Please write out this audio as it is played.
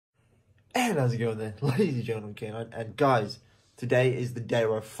And how's it going there, ladies and gentlemen, Canine? And guys, today is the day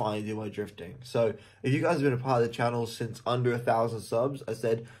where I finally do my drifting. So, if you guys have been a part of the channel since under 1,000 subs, I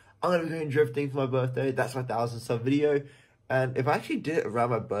said, I'm going to be going drifting for my birthday. That's my 1,000 sub video. And if I actually did it around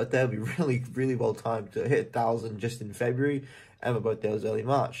my birthday, it would be really well timed to hit 1,000 just in February. And my birthday was early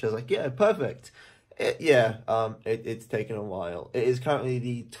March. So I was like, yeah, perfect. It's taken a while. It is currently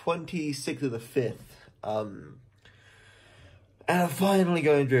the 26th of the 5th. And I'm finally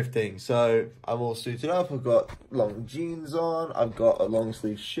going drifting, so I'm all suited up. I've got long jeans on, I've got a long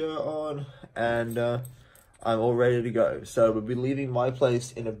sleeve shirt on, and I'm all ready to go. So we'll be leaving my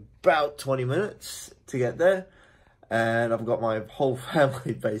place in about 20 minutes to get there, and I've got my whole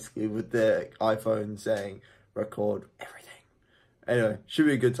family basically with their iPhone saying record everything. Anyway, should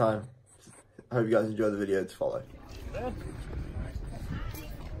be a good time. I hope you guys enjoy the video to follow.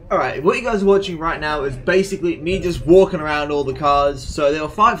 Alright, what you guys are watching right now is basically me just walking around all the cars. So there were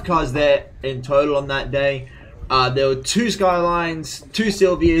 5 cars there in total on that day. There were 2 Skylines, 2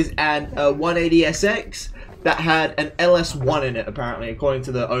 Silvias, and a 180SX that had an LS1 in it, apparently, according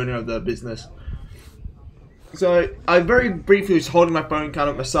to the owner of the business. So I very briefly was holding my phone kind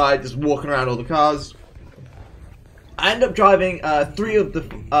of at my side, just walking around all the cars. I ended up driving 3 of the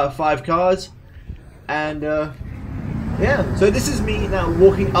 5 cars, and yeah, so this is me now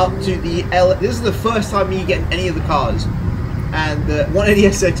walking up to the This is the first time me getting any of the cars, and the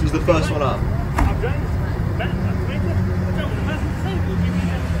 180SX was the first one up.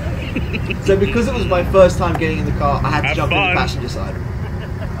 So because it was my first time getting in the car, I had to jump in the passenger side.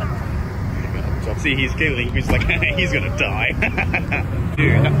 See, he's like, he's gonna die.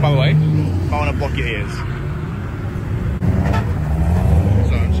 Dude, by the way, I want to block your ears. So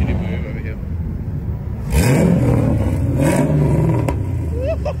I want you to move over here.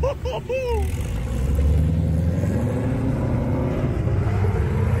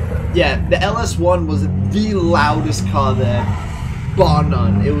 Yeah, the LS1 was the loudest car there, bar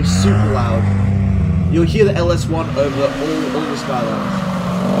none. It was super loud. You'll hear the LS1 over all the Skylines.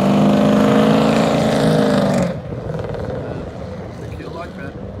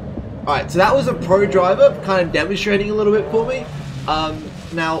 Alright, so that was a pro driver kind of demonstrating a little bit for me.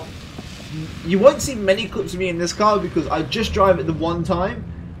 Now, you won't see many clips of me in this car because I just drive it the one time.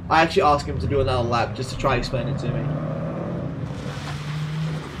 I actually asked him to do another lap just to try and explain it to me.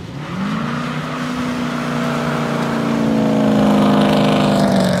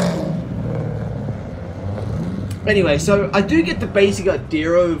 Anyway, so I do get the basic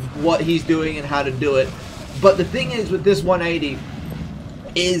idea of what he's doing and how to do it. But the thing is with this 180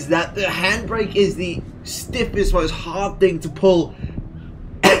 is that the handbrake is the stiffest, most hard thing to pull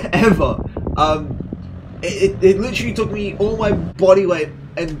ever. It literally took me all my body weight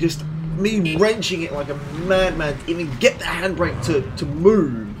and just me wrenching it like a madman to even get the handbrake to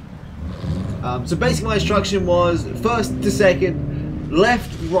move. So basically my instruction was first to second,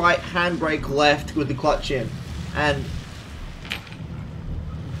 left, right, handbrake, left with the clutch in. And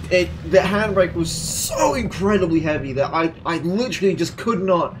the handbrake was so incredibly heavy that I literally just could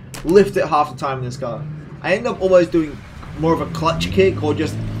not lift it half the time in this car. I ended up almost doing more of a clutch kick or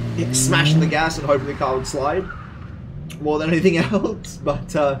just smashing the gas and hoping the car would slide more than anything else.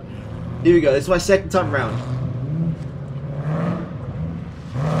 But here we go. This is my second time round.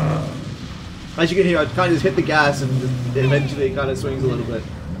 As you can hear, I kind of just hit the gas and eventually it kind of swings a little bit.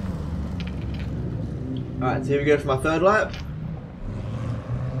 Alright, so here we go for my third lap.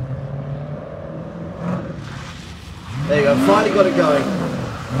 There you go, finally got it going.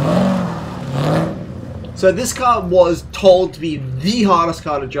 So this car was told to be the hardest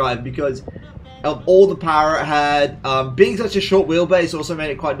car to drive because of all the power it had. Being such a short wheelbase also made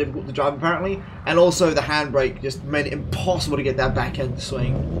it quite difficult to drive apparently. And also the handbrake just made it impossible to get that back end to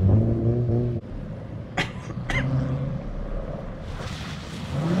swing.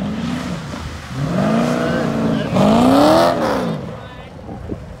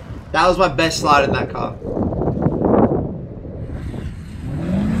 That was my best slide in that car.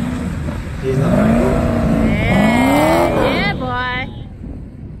 He's not very cool. Yeah, boy.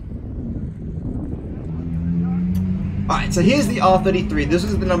 Alright, so here's the R33. This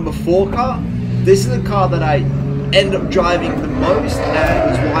is the number 4 car. This is the car that I ended up driving the most,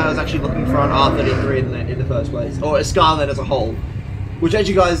 and is why I was actually looking for an R33 in the first place. Or a Skyline as a whole. Which, as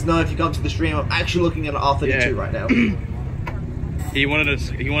you guys know, if you come to the stream, I'm actually looking at an R32 right now. He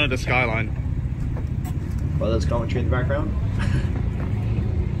wanted a Skyline. Well, there's commentary in the background.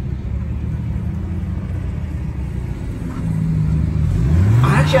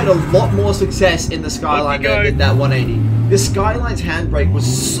 I actually had a lot more success in the Skyline than I did that 180. The Skyline's handbrake was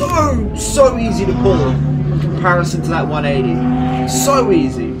so easy to pull in comparison to that 180. So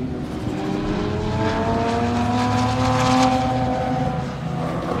easy.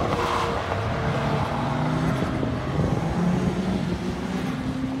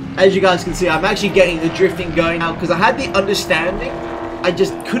 As you guys can see, I'm actually getting the drifting going now because I had the understanding, I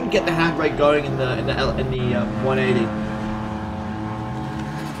just couldn't get the handbrake going in the 180.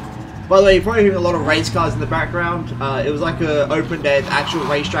 By the way, you're probably hearing a lot of race cars in the background. It was like a open day at the actual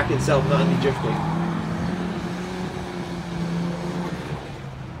racetrack itself, not only drifting.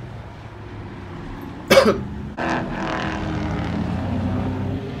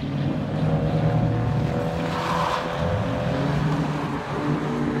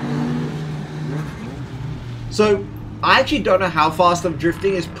 So, I actually don't know how fast I'm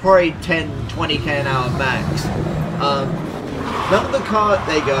drifting. It's probably 10, 20k an hour max. None of the car,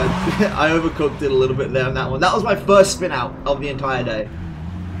 there you go. I overcooked it a little bit there on that one. That was my first spin out of the entire day.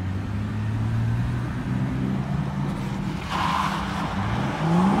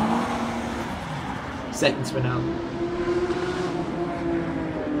 Second spin out.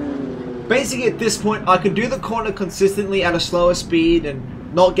 Basically at this point, I could do the corner consistently at a slower speed and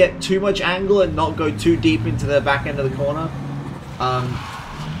not get too much angle and not go too deep into the back end of the corner.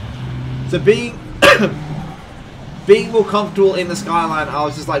 So being being more comfortable in the Skyline, I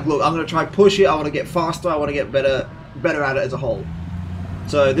was just like, look, I'm going to try push it, I want to get faster, I want to get better at it as a whole.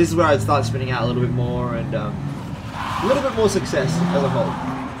 So this is where I'd start spinning out a little bit more and a little bit more success as a whole.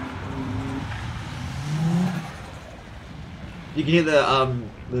 You can hear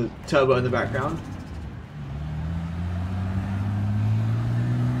the turbo in the background.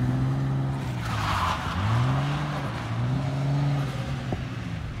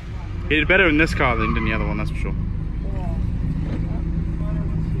 He did better in this car than in the other one, that's for sure.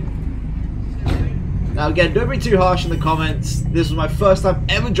 Now again, don't be too harsh in the comments. This was my first time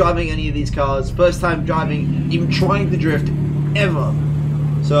ever driving any of these cars. First time driving, even trying to drift, ever.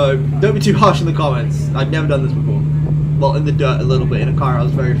 So, don't be too harsh in the comments. I've never done this before. Well, in the dirt a little bit, in a car I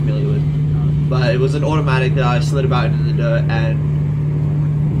was very familiar with. But it was an automatic that I slid about into the dirt, and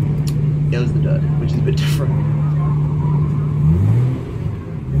it was the dirt, which is a bit different.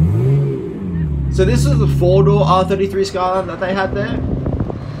 So this is the 4-door R33 Skyline that they had there.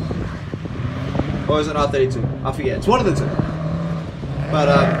 Or is it R32? I forget. It's one of the two. But,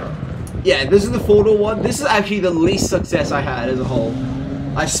 yeah, this is the 4-door one. This is actually the least success I had as a whole.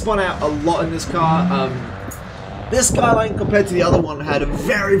 I spun out a lot in this car. This Skyline, compared to the other one, had a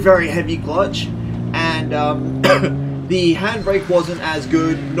very, very heavy clutch. And, the handbrake wasn't as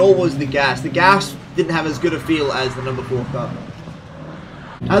good, nor was the gas. The gas didn't have as good a feel as the number 4 car.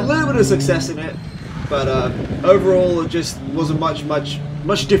 I had a little bit of success in it, but overall it just was a much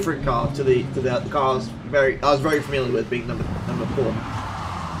different car to the car I was very familiar with, being number 4.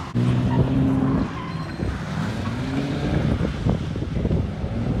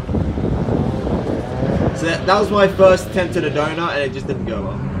 So that was my first attempt at a donut, and it just didn't go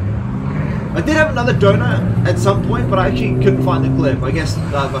well. I did have another donut at some point, but I actually couldn't find the clip. I guess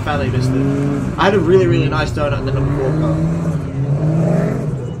my family missed it. I had a really nice donut in the number 4 car.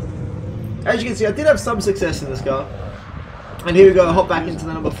 As you can see, I did have some success in this car. And here we go, hop back into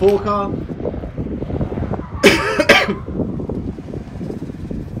the number 4 car.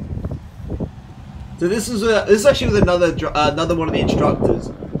 So this is actually with another one of the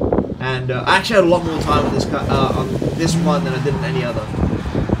instructors. And I actually had a lot more time with this car, on this one than I did in any other.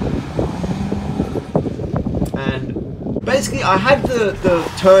 And basically I had the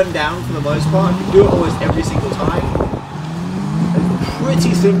turn down for the most part. You can do it almost every single time. It's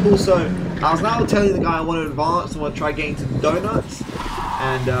pretty simple, so I was now telling the guy I want to advance, I want to try getting to the donuts,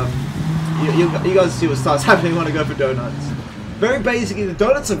 and you guys see what starts happening when I go for donuts. Very basically, the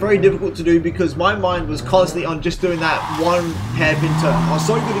donuts are very difficult to do because my mind was constantly on just doing that one hairpin turn. I was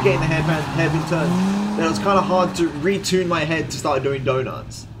so good at getting the hairpin turns that it was kind of hard to retune my head to start doing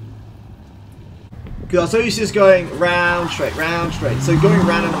donuts. Because I was so used to just going round, straight, so going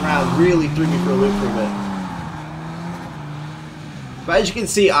round and around really threw me for a loop for a bit. But as you can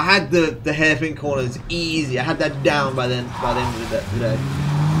see, I had the hairpin corners easy. I had that down by the end of the day.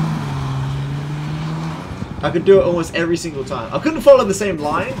 I could do it almost every single time. I couldn't follow the same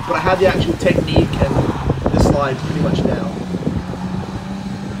line, but I had the actual technique and the slides pretty much down.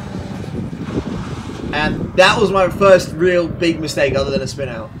 And that was my first real big mistake other than a spin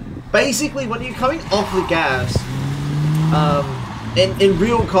out. Basically, when you're coming off the gas, in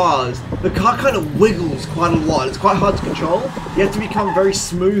real cars, the car kind of wiggles quite a lot. It's quite hard to control. You have to become very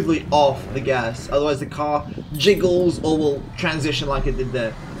smoothly off the gas, otherwise the car jiggles or will transition like it did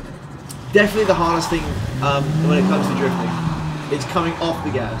there. Definitely the hardest thing when it comes to drifting is coming off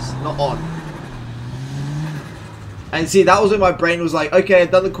the gas, not on. And see, that was when my brain was like, okay,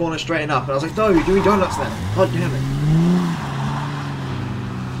 I've done the corner, straighten up. And I was like, no, you're doing donuts now. God damn it.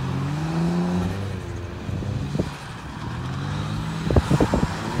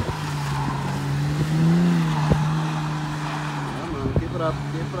 it up,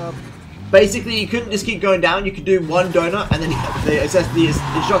 dip it up. Basically, you couldn't just keep going down. You could do one donut, and then the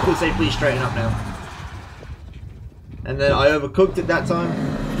instructor would say, please straighten up now. And then I overcooked it that time.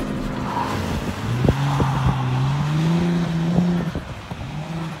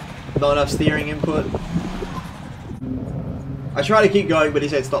 Not enough steering input. I tried to keep going, but he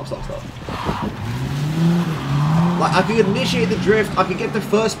said stop, stop, stop. Like, I could initiate the drift, I could get the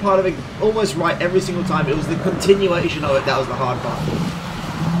first part of it almost right every single time. It was the continuation of it that was the hard part.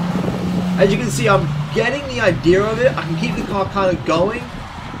 As you can see, I'm getting the idea of it. I can keep the car kind of going,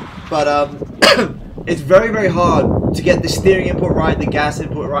 but it's very, very hard to get the steering input right, the gas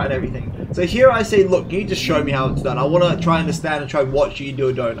input right, and everything. So here I say, look, you just show me how it's done. I want to try and understand and try and watch you do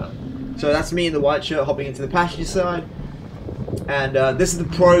a donut. So that's me in the white shirt hopping into the passenger side. And this is the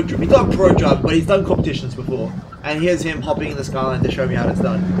pro driver. He's not a pro driver, but he's done competitions before. And here's him hopping in the Skyline to show me how it's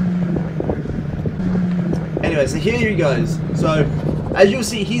done. Anyway, so here he goes. So, as you'll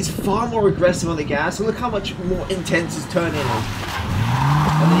see, he's far more aggressive on the gas. So look how much more intense his turn in is.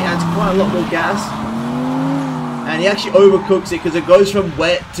 And then he adds quite a lot more gas. And he actually overcooks it because it goes from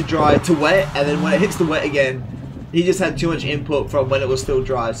wet to dry to wet. And then when it hits the wet again, he just had too much input from when it was still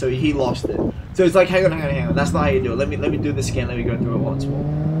dry. So he lost it. So it's like, hang on, hang on, hang on. That's not how you do it. Let me do this again. Let me go through it once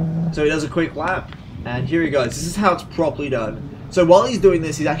more. So he does a quick lap. And here he goes. This is how it's properly done. So while he's doing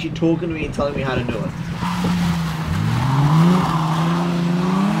this, he's actually talking to me and telling me how to do it.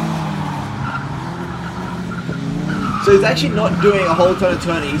 So he's actually not doing a whole ton of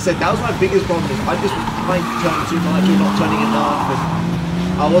turning. He said that was my biggest problem. I just was trying to turn too much or not turning enough.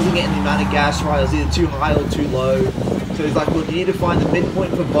 And I wasn't getting the amount of gas right. It was either too high or too low. So he's like, look, you need to find the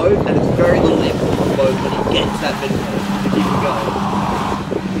midpoint for both. And it's very little input for both when you get to that midpoint to keep it going.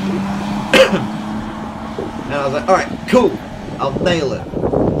 And I was like, alright, cool. I'll nail it.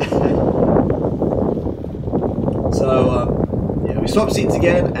 So, yeah, we swap seats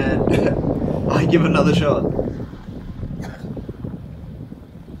again and I give it another shot.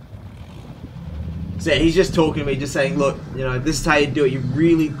 So yeah, he's just talking to me, just saying, look, you know, this is how you do it. You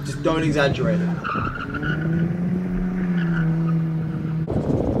really just don't exaggerate it.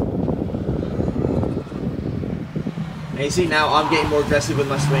 And you see now I'm getting more aggressive with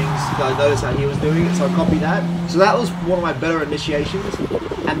my swings because I noticed how he was doing it, so I copied that. So that was one of my better initiations.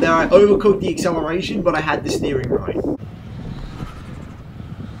 And there I overcooked the acceleration, but I had the steering right.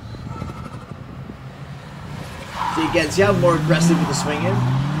 So again, see how I'm more aggressive with the swinging?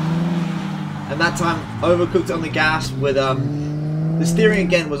 And that time, overcooked it on the gas with, the steering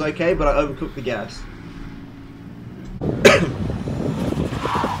again was okay, but I overcooked the gas.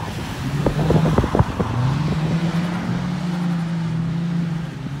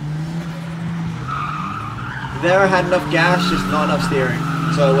 There I had enough gas, just not enough steering,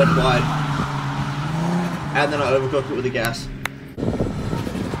 so I went wide. And then I overcooked it with the gas.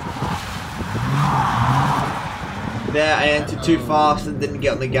 There I entered too fast and didn't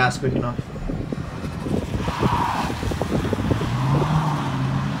get on the gas quick enough.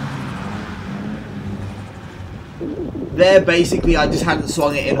 There, basically, I just hadn't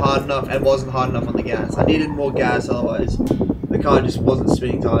swung it in hard enough and wasn't hard enough on the gas. I needed more gas, otherwise the car just wasn't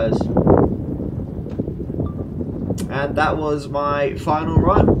spinning tires. And that was my final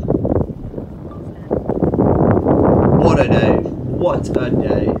run. What a day. What a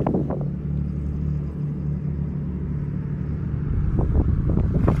day.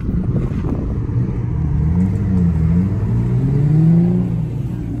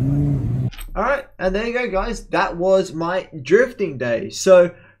 Alright, and there you go, guys. That was my drifting day.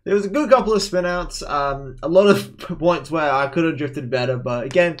 So there was a good couple of spin outs, a lot of points where I could have drifted better, but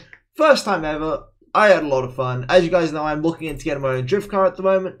again, first time ever. I had a lot of fun. As you guys know, I'm looking into getting my own drift car at the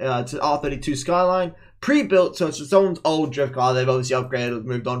moment. It's an R32 Skyline, pre-built, so it's someone's old drift car. They've obviously upgraded,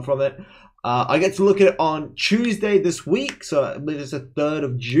 moved on from it. I get to look at it on Tuesday this week, so I believe it's the 3rd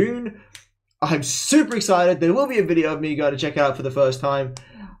of June. I'm super excited. There will be a video of me going to check it out for the first time.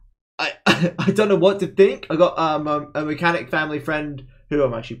 I don't know what to think. I got a mechanic family friend who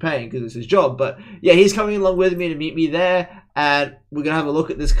I'm actually paying because it's his job. But yeah, he's coming along with me to meet me there. And we're going to have a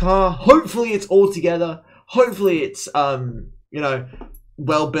look at this car. Hopefully it's all together. Hopefully it's, you know,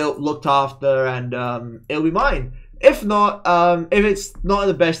 well built, looked after, and it'll be mine. If not, if it's not in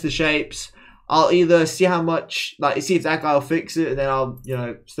the best of shapes, I'll either see how much, like, see if that guy will fix it, and then I'll, you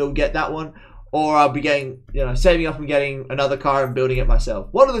know, still get that one. Or I'll be getting, you know, saving up and getting another car and building it myself.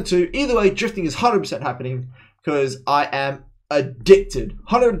 One of the two. Either way, drifting is 100% happening because I am addicted.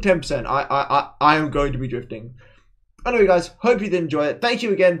 110%. I am going to be drifting. Anyway, guys, hope you did enjoy it. Thank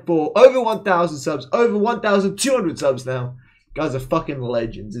you again for over 1,000 subs, over 1,200 subs now. You guys are fucking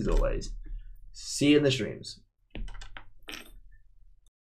legends, as always. See you in the streams.